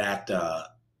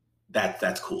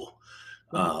cool.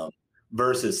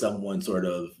 Versus someone sort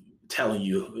of telling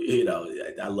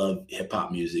you, I love hip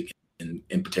hop music, and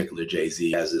in particular,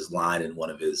 Jay-Z has this line in one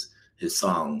of his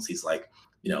songs. He's like,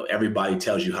 everybody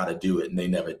tells you how to do it and they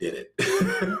never did it.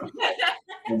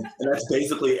 and that's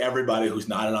basically everybody who's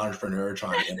not an entrepreneur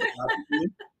trying to empathize with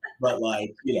you. But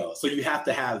so you have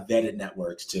to have vetted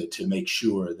networks to make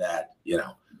sure that, you're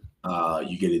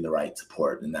getting the right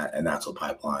support, and that's what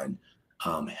Pipeline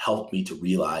helped me to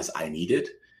realize I needed,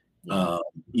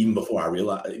 even before I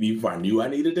knew I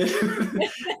needed it.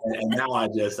 and now I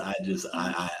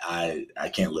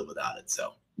can't live without it.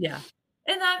 So yeah,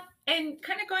 and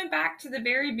kind of going back to the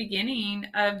very beginning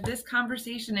of this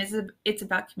conversation it's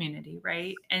about community,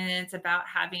 right? And it's about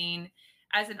having,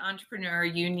 as an entrepreneur,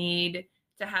 you need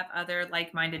to have other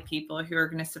like-minded people who are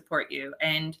going to support you.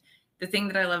 And the thing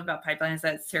that I love about Pipeline is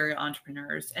that it's serial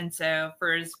entrepreneurs. And so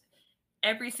for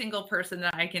every single person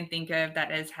that I can think of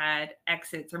that has had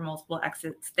exits or multiple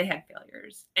exits, they had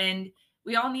failures. And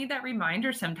we all need that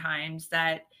reminder sometimes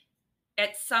that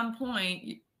at some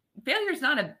point, failure is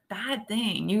not a bad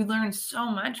thing. You learn so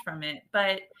much from it.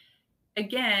 But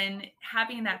again,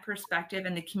 having that perspective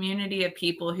and the community of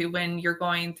people who, when you're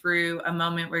going through a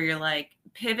moment where you're like,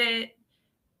 pivot,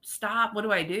 stop, what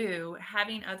do I do?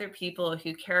 Having other people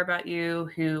who care about you,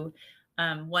 who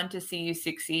want to see you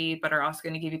succeed, but are also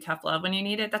going to give you tough love when you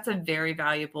need it. That's a very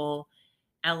valuable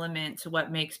element to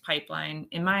what makes Pipeline,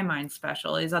 in my mind,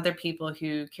 special, is other people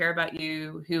who care about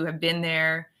you, who have been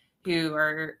there, who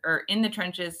are in the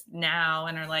trenches now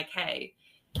and are like, hey,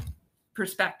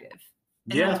 perspective.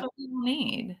 And that's what people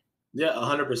need. Yeah,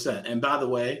 100%. And by the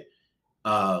way,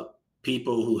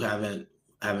 people who haven't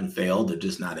failed are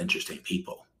just not interesting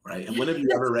people, right? And when have you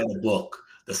ever read a book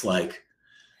that's like,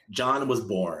 John was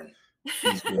born,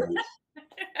 he's great,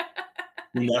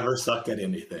 he never sucked at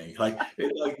anything, like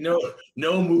no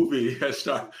movie has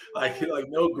started like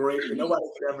no great, nobody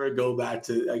can ever go back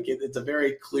to, like, it's a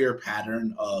very clear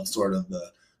pattern of sort of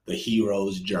the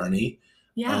hero's journey.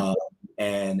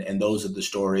 And those are the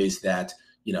stories that,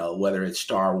 whether it's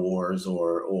Star Wars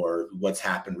or what's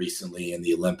happened recently in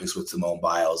the Olympics with Simone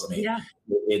Biles. I mean,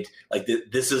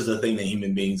 this is the thing that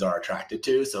human beings are attracted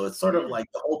to. So it's sort of like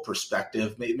the whole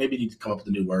perspective. Maybe you need to come up with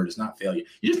a new word. It's not failure.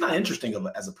 You're just not interesting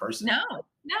as a person. No,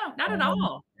 not at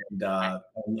all.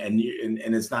 And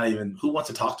it's not even, who wants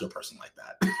to talk to a person like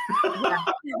that?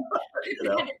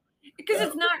 Because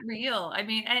it's not real. I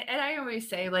mean, and I always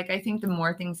say, like, I think the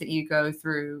more things that you go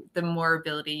through, the more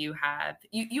ability you have.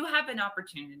 You have an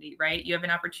opportunity, right? You have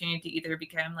an opportunity to either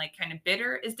become like kind of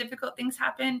bitter as difficult things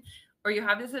happen, or you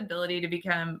have this ability to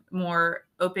become more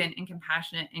open and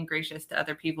compassionate and gracious to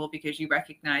other people because you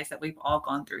recognize that we've all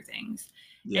gone through things.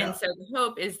 Yeah. And so the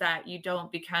hope is that you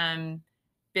don't become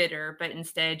bitter, but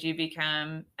instead you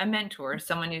become a mentor,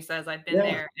 someone who says, I've been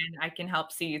there and I can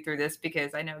help see you through this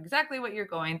because I know exactly what you're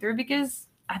going through because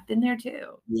I've been there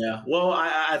too. Yeah. Well,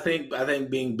 I think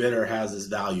being bitter has its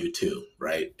value too.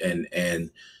 Right. And,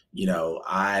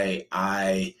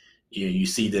 I you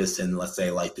see this in, let's say,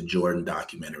 like the Jordan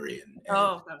documentary. That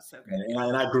was so good.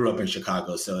 And I grew up in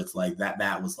Chicago, so it's like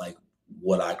that was like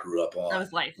what I grew up on. That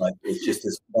was life. Like it's just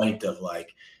this point of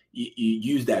like you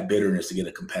use that bitterness to get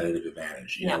a competitive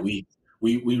advantage. You know, we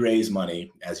raised money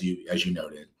as you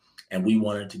noted, and we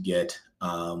wanted to get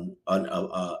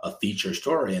a feature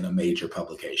story in a major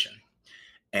publication,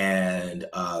 and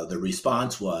the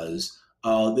response was,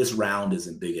 "Oh, this round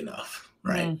isn't big enough,"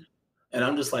 right? And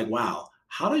I'm just like, wow,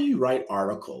 how do you write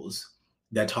articles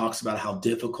that talks about how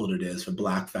difficult it is for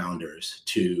Black founders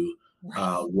to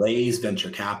raise venture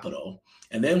capital?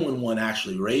 And then when one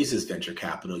actually raises venture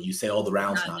capital, you say, oh, the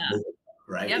round's not big enough,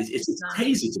 right? Yep. It's just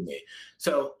crazy to me.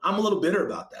 So I'm a little bitter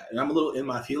about that. And I'm a little in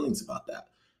my feelings about that.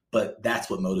 But that's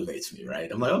what motivates me, right?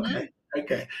 I'm like,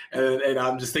 okay. And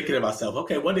I'm just thinking to myself,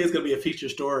 okay, one day it's going to be a feature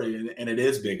story and it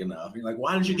is big enough. And you're like,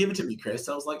 why didn't you give it to me, Chris?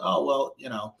 I was like, oh, well, you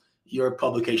know, your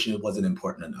publication wasn't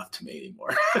important enough to me anymore.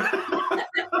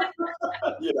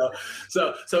 You know,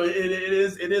 so it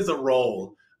is a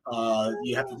role.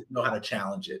 You have to know how to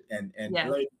challenge it and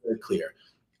really be very clear.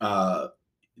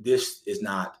 This is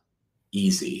not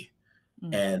easy.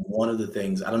 And one of the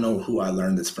things, I don't know who I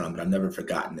learned this from, but I've never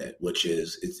forgotten it, which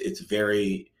is it's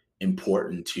very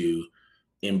important to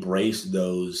embrace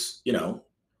those, you know,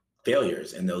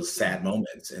 failures and those sad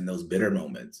moments and those bitter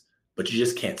moments, but you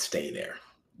just can't stay there.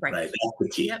 Right. That's the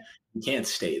key. Yep. You can't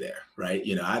stay there. Right.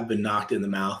 You know, I've been knocked in the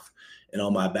mouth and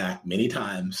on my back many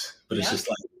times, but it's just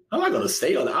like, I'm not going to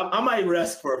stay on that. I might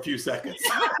rest for a few seconds.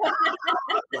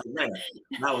 Like, man,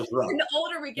 that was rough. And the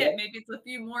older we get, maybe it's a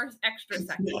few more extra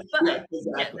seconds.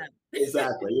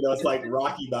 Exactly. You know, it's like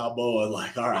Rocky Balboa.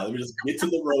 Like, all right, let me just get to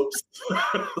the ropes,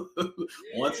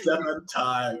 one step at a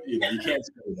time. You know, you can't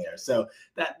stay there. So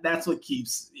that's what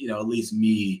keeps, you know, at least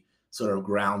me sort of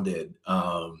grounded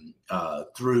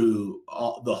through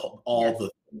all the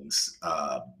things,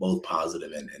 both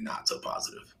positive and not so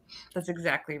positive. That's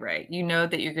exactly right. You know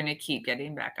that you're going to keep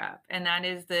getting back up. And that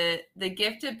is the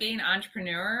gift of being an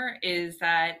entrepreneur, is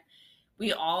that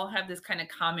we all have this kind of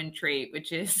common trait,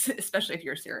 which is, especially if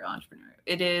you're a serial entrepreneur,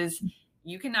 it is,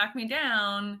 you can knock me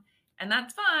down and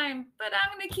that's fine, but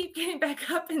I'm going to keep getting back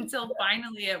up until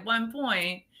finally at one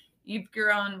point you've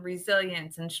grown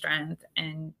resilience and strength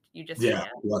and you just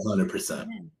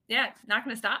 100%. Yeah, not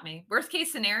going to stop me. Worst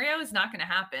case scenario is not going to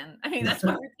happen. I mean, that's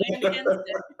why we're playing against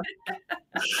it.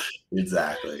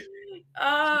 Exactly.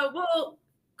 Well,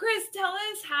 Chris, tell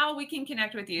us how we can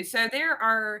connect with you. So there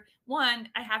are, I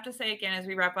have to say again, as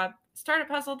we wrap up, Startup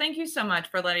Hustle, thank you so much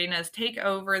for letting us take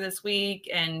over this week.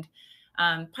 And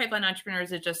Pipeline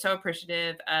Entrepreneurs is just so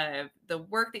appreciative of the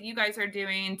work that you guys are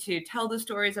doing to tell the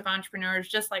stories of entrepreneurs,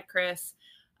 just like Chris.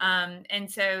 And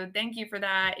so thank you for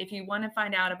that. If you want to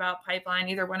find out about Pipeline,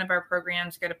 either one of our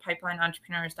programs, go to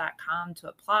pipelineentrepreneurs.com to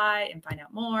apply and find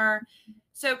out more.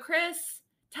 So Chris,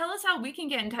 tell us how we can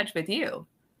get in touch with you.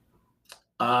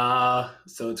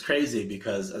 So it's crazy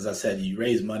because, as I said, you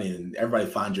raise money and everybody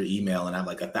finds your email and I have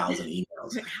like 1,000 emails.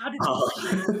 How did you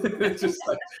it's just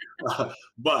like,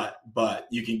 but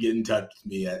you can get in touch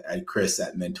with me at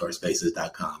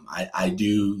chris@mentorspaces.com. I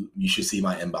do, you should see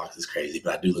my inbox is crazy,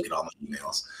 but I do look at all my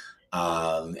emails.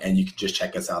 And you can just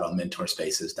check us out on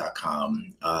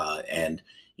mentorspaces.com. And,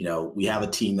 you know, we have a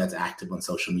team that's active on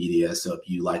social media. So if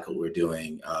you like what we're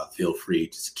doing, feel free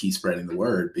to keep spreading the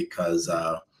word, because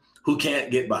who can't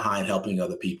get behind helping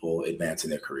other people advance in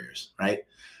their careers, right?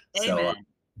 Amen. So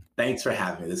thanks for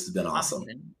having me. This has been awesome.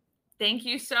 Thank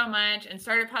you so much. And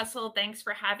Startup Hustle, thanks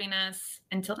for having us.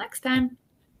 Until next time.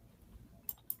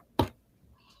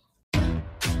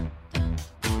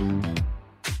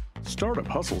 Startup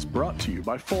Hustle is brought to you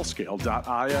by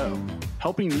Fullscale.io,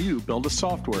 helping you build a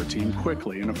software team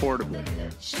quickly and affordably.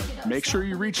 Make sure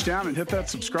you reach down and hit that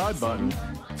subscribe button,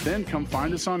 then come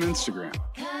find us on Instagram.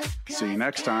 See you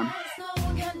next time.